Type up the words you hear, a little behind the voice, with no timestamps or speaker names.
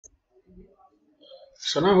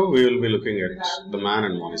So now we will be looking at the Mann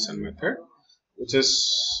and Morrison method, which is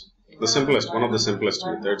the simplest, one of the simplest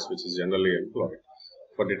methods which is generally employed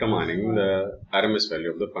for determining the RMS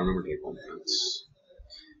value of the fundamental components.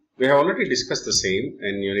 We have already discussed the same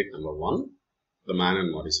in unit number 1, the Mann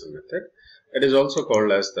and Morrison method. It is also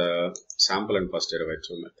called as the sample and first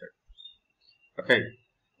derivative method. Okay,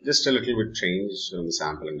 just a little bit change on the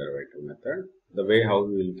sample and derivative method. The way how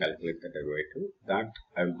we will calculate the derivative, that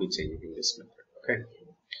I will be changing in this method. Okay,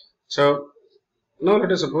 so now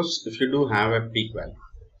let us suppose if you do have a peak value.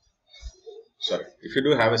 If you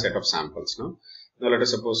do have a set of samples now let us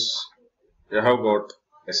suppose you have got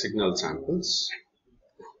a signal samples,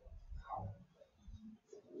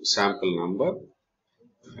 sample number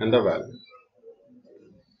and the value.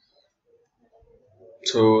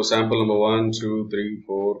 So sample number 1, 2, 3,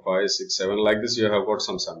 4, 5, 6, 7, like this you have got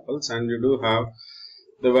some samples and you do have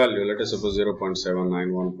the value, let us suppose 0.79,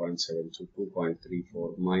 1.72,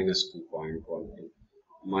 2.34, minus 2.12,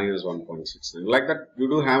 minus 1.69. Like that, you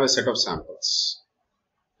do have a set of samples.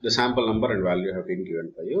 The sample number and value have been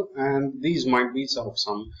given for you, and these might be of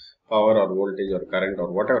some power or voltage or current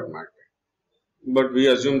or whatever it might be. But we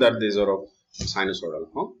assume that these are of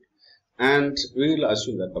sinusoidal form, and we will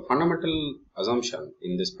assume that the fundamental assumption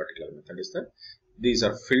in this particular method is that these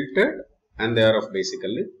are filtered and they are of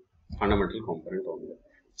basically fundamental component only.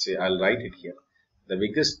 See, I'll write it here. The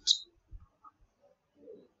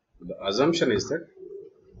assumption is that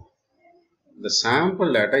the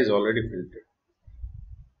sample data is already filtered.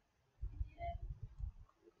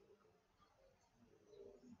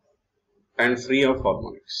 And free of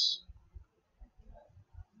harmonics.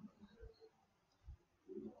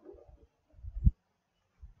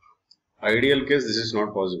 Ideal case, this is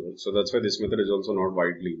not possible. So that's why this method is also not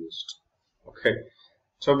widely used. Okay.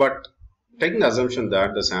 So, but taking the assumption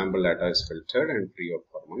that the sample data is filtered and free of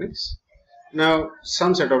harmonics. Now,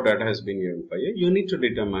 some set of data has been given for you. You need to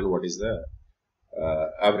determine what is the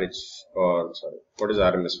average what is the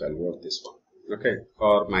RMS value of this one. Okay.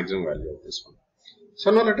 Or maximum value of this one. So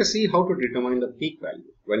now let us see how to determine the peak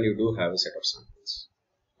value when you do have a set of samples.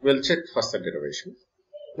 We'll check first the derivation.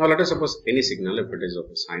 Now let us suppose any signal, if it is of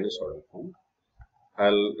a sinusoidal form,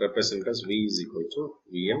 I'll represent as V is equal to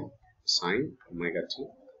Vm sine omega t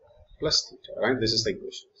plus theta, right? This is the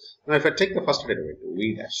equation. Now if I take the first derivative,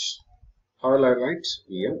 V dash, how will I write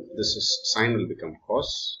Vm? This is sine will become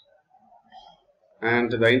cos, and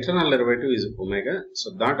the internal derivative is omega,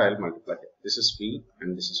 so that I'll multiply it. This is V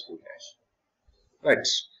and this is V dash. Right.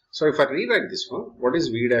 So if I rewrite this one, what is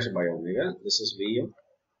V dash by omega? This is Vm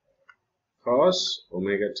cos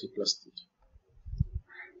omega t plus theta.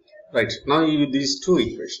 Right. Now you use these two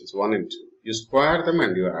equations, 1 and 2. You square them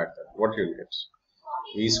and you add them. What you will get?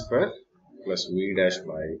 V square plus V dash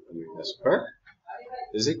by omega square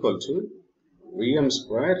is equal to Vm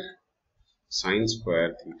square sine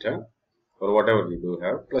square theta, or whatever we do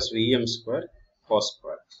have, plus Vm square cos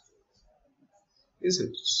square. Isn't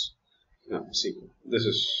it? Now, see, this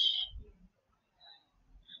is,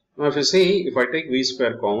 now if you see, if I take V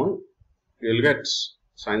square common, you will get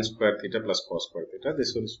sine square theta plus cos square theta.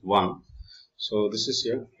 This is 1. So, this is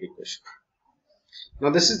your equation.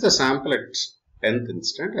 Now, this is the sample at nth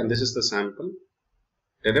instant, and this is the sample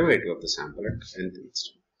derivative of the sample at nth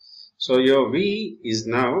instant. So, your V is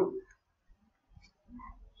now,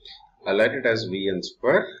 I'll write it as Vn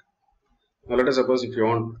square. Now, let us suppose if you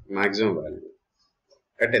want maximum value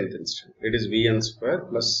at nth instant, it is Vn square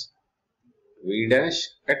plus V dash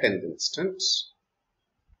at nth instant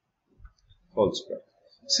whole square.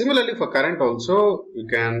 Similarly, for current also, you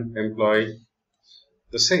can employ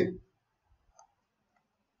the same.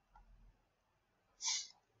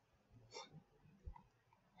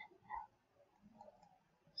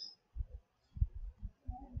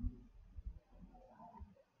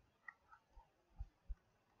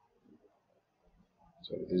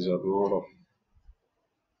 So, these are not of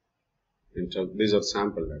these are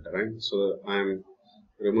sample data, right? So I am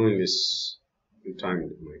removing this in time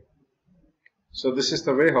domain. So this is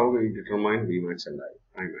the way how we determine Vmax and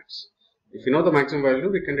Imax. If you know the maximum value,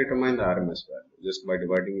 we can determine the RMS value just by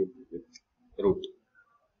dividing it with root.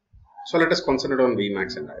 So let us concentrate on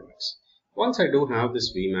Vmax and Imax. Once I do have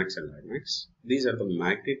this Vmax and Imax, these are the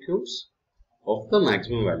magnitudes of the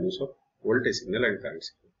maximum values of voltage signal and current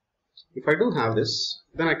signal. If I do have this,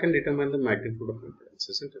 then I can determine the magnitude of impedance,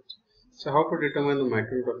 isn't it? So how to determine the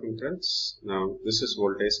magnitude of impedance? Now this is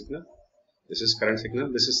voltage signal, this is current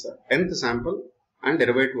signal, this is the nth sample and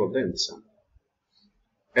derivative of the nth sample.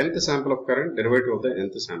 Nth sample of current, derivative of the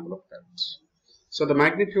nth sample of current. So the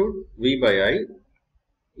magnitude V by I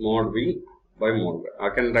mod V by mod Y.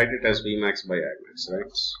 I can write it as Vmax by Imax,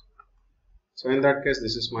 right? So in that case,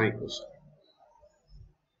 this is my equation.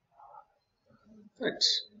 Right.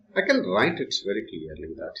 I can write it very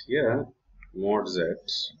clearly that here mod z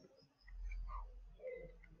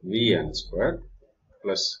Vn square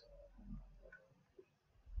plus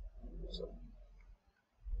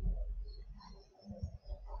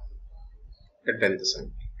a 10th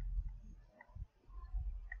sample.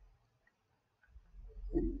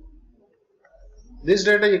 This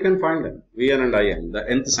data you can find them, Vn and In, the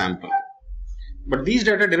nth sample. But these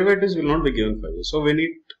data derivatives will not be given for you. So we need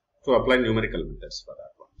to apply numerical methods for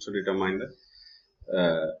that one. So determine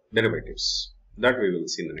the derivatives. That we will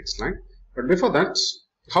see in the next slide. But before that,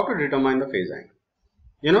 how to determine the phase angle?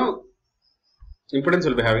 You know, impedance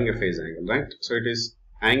will be having a phase angle, right? So it is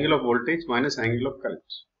angle of voltage minus angle of current.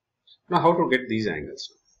 Now how to get these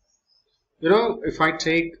angles? You know, if I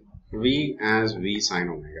take V as V sine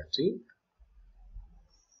omega t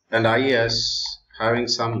and I as having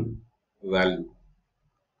some value,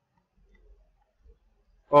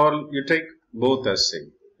 or you take both as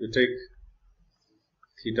same, you take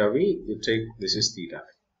theta V, you take this is theta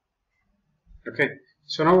V. Okay,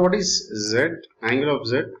 so now what is Z, angle of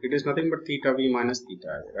Z? It is nothing but theta V minus theta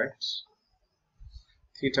I, right?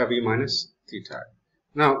 Theta V minus theta I.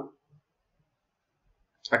 Now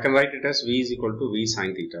I can write it as V is equal to V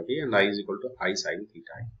sine theta V and I is equal to I sine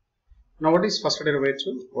theta I. Now what is first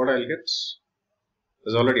derivative? What I'll get?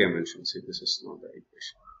 As already I mentioned, see, this is not the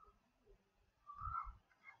equation.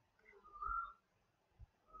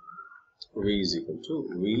 V is equal to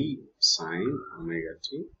V sine omega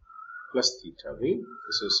t plus theta V.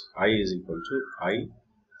 This is I is equal to I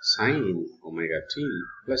sine omega t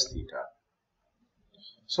plus theta.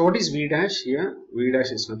 So what is V dash here? V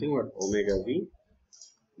dash is nothing but omega V.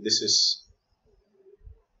 This is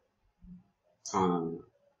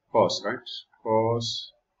cos, right?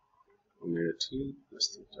 Cos omega t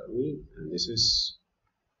plus theta V, and this is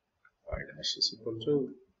y dash is equal to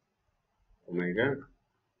omega.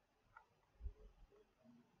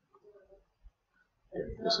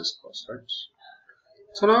 Yeah, this is cos, right?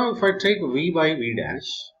 So now if I take V by V dash,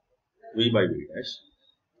 V by V dash,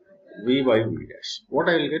 V by V dash, what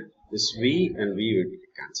I will get? This V and V will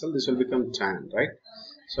cancel. This will become tan, right?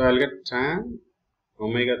 So I'll get tan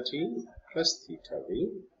omega t plus theta V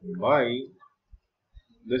by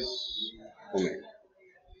this omega.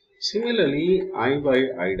 Similarly, I by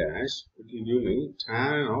I dash, it will give me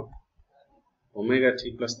tan of omega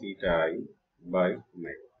t plus theta I by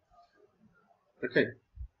omega. Okay,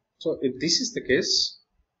 so if this is the case,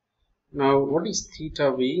 now what is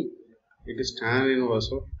theta V? It is tan inverse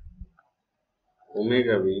of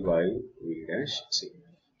omega V by V dash. See,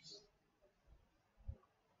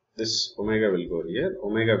 this omega will go here.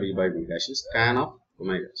 Omega V by V dash is tan of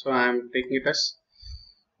omega. So I am taking it as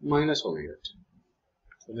minus omega t.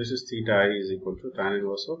 So this is theta I is equal to tan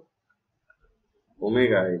inverse of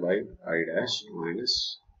omega I by I dash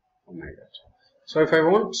minus omega t. So if I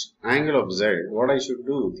want angle of Z, what I should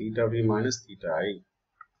do? Theta V minus theta I.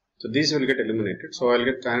 So these will get eliminated. So I'll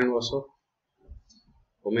get tan inverse of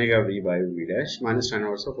omega V by V dash minus tan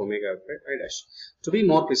inverse of omega by I dash. To be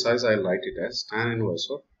more precise, I'll write it as tan inverse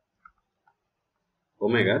of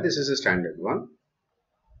omega. This is a standard one.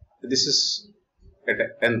 This is at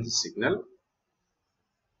nth signal,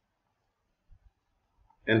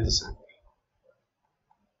 nth sample.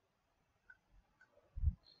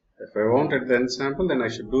 If I want at the nth sample, then I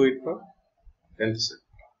should do it for nth sample.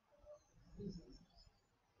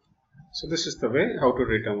 So this is the way how to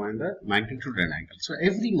determine the magnitude and angle. So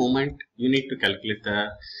every moment you need to calculate the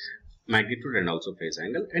magnitude and also phase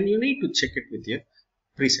angle, and you need to check it with your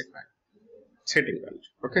preset value, setting value.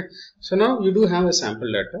 Okay. So now you do have a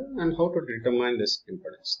sample data and how to determine this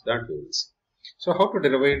impedance, that we will see. So how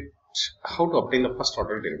to obtain the first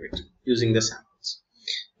order derivative using the samples.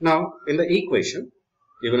 Now in the equation,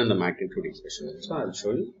 even in the magnitude equation, so I'll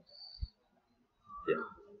show you. Yeah.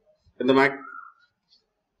 In the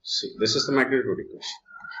see, this is the magnitude equation.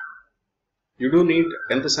 You do need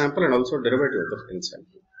nth sample and also derivative of the nth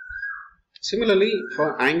sample. Similarly,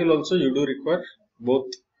 for angle also you do require both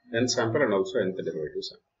nth sample and also nth derivative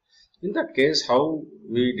sample. In that case, how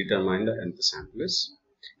we determine the nth sample is,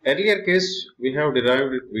 earlier case we have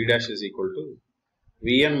derived V dash is equal to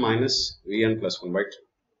Vn minus Vn plus 1 by 2.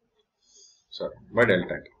 Sorry, by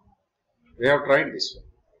delta t. We have tried this one.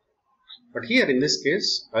 But here in this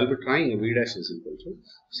case, I'll be trying V dash is equal to,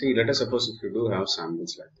 see, let us suppose if you do have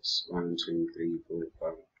samples like this, 1, 2, 3, 4,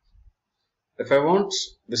 5. If I want,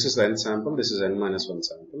 this is the n sample, this is n minus 1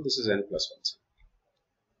 sample, this is n plus 1 sample.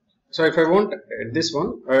 So if I want this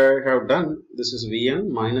one, I have done, this is Vn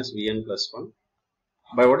minus Vn plus 1.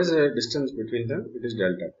 By what is the distance between them? It is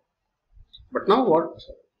delta t. But now what?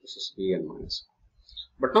 This is Vn minus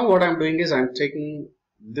 1. But now what I'm doing is I'm taking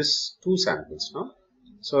this two samples now.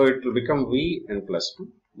 So it will become Vn plus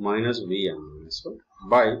 1 minus Vn minus 1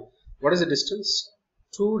 by, what is the distance?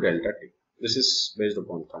 2 delta t. This is based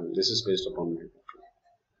upon time. This is based upon delta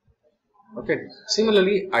t. Okay.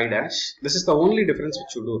 Similarly, I dash. This is the only difference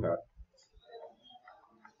which you do have.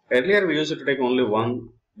 Earlier we used to take only one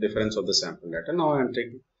difference of the sample data. Now I am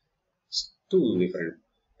taking two different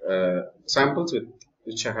samples with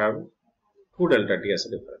which I have 2 delta t as a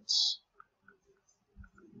difference.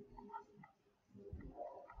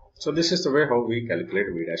 So this is the way how we calculate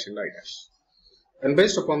V dash and I dash. And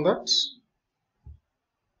based upon that,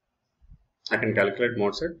 I can calculate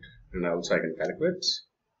mode set, and also I can calculate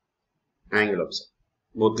angle of set.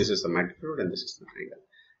 Both this is the magnitude and this is the angle.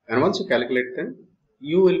 And once you calculate them,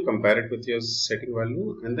 you will compare it with your setting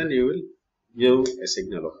value, and then you will give a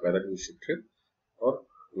signal of whether you should trip or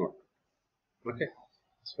not. Okay.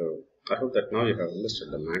 So I hope that now you have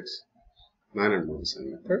understood the Mann and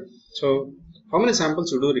Morrison method. So how many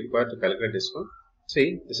samples you do require to calculate this one?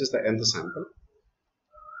 See, this is the nth sample.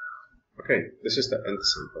 Okay, this is the nth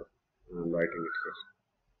sample. I'm writing it here.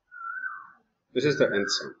 This is the nth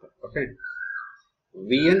sample. Okay.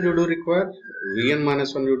 Vn you do require, Vn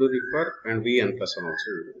minus 1 you do require, and Vn plus 1 also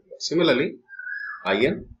you do require. Similarly,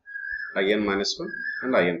 In minus 1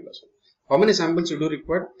 and In plus 1. How many samples you do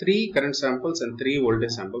require? 3 current samples and 3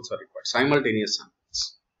 voltage samples are required. Simultaneous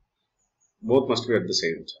samples. Both must be at the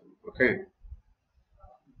same time. Okay.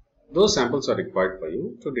 Those samples are required for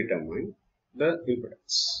you to determine the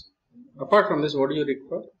impedance. Apart from this, what do you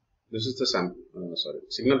require? This is the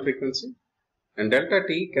signal frequency, and delta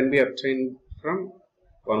t can be obtained from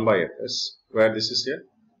 1 by fs, where this is your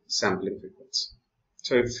sampling frequency.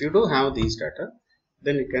 So if you do have these data,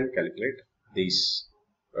 then you can calculate these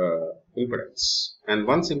impedance. And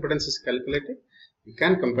once impedance is calculated, you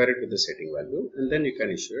can compare it with the setting value, and then you can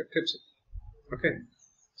issue a trip signal. Okay.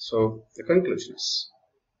 So the conclusion is,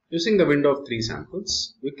 using the window of 3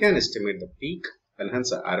 samples, we can estimate the peak and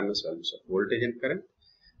hence the RMS values of voltage and current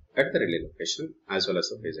at the relay location as well as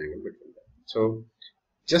the phase angle between them. So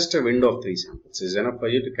just a window of 3 samples is enough for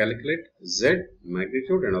you to calculate Z,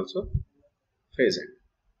 magnitude, and also phase angle.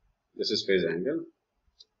 This is phase angle.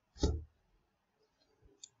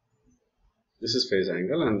 This is phase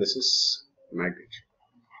angle and this is magnitude.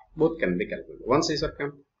 Both can be calculated. Once these are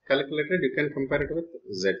calculated, you can compare it with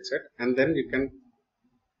Z set and then you can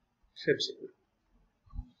shape signal.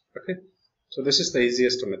 Okay. So this is the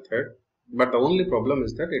easiest method. But the only problem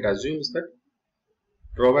is that it assumes that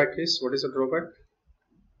drawback is, what is the drawback?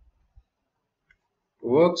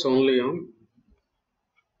 Works only on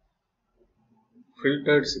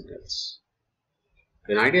filtered signals.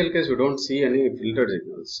 In ideal case, we don't see any filtered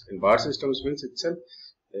signals. In bar systems means itself,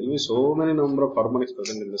 there will be so many number of harmonics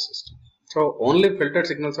present in the system. So only filtered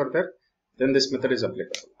signals are there, then this method is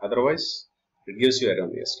applicable. Otherwise, it gives you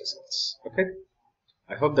erroneous results. Okay.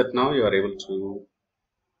 I hope that now you are able to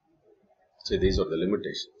see these are the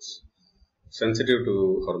limitations. Sensitive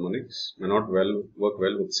to harmonics, may not work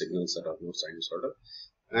well with signals that are more sinusoidal,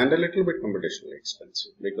 and a little bit computationally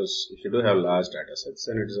expensive, because if you do have large data sets,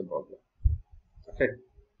 then it is a problem. Okay.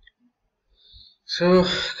 So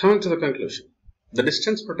coming to the conclusion, the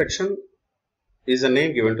distance protection is a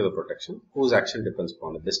name given to the protection whose action depends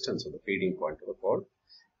upon the distance of the feeding point to the pole,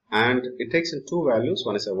 and it takes in two values.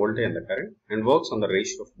 One is a voltage and the current, and works on the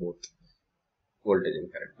ratio of both voltage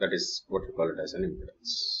and current. That is what we call it as an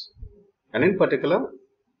impedance. And in particular,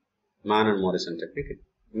 Mann and Morrison technique,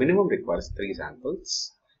 minimum requires 3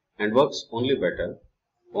 samples and works only better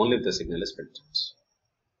only if the signal is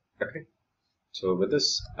filtered. Okay. So with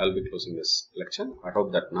this, I'll be closing this lecture. I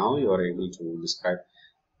hope that now you are able to describe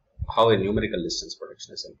how a numerical distance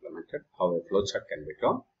protection is implemented, how a flowchart can be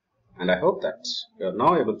drawn, and I hope that you are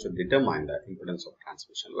now able to determine the impedance of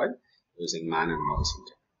transmission line using Mann and Morrison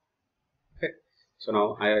technique. Okay. So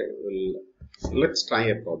now let's try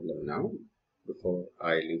a problem now before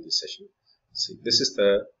I leave this session. See, this is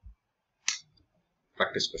the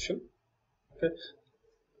practice question. Okay.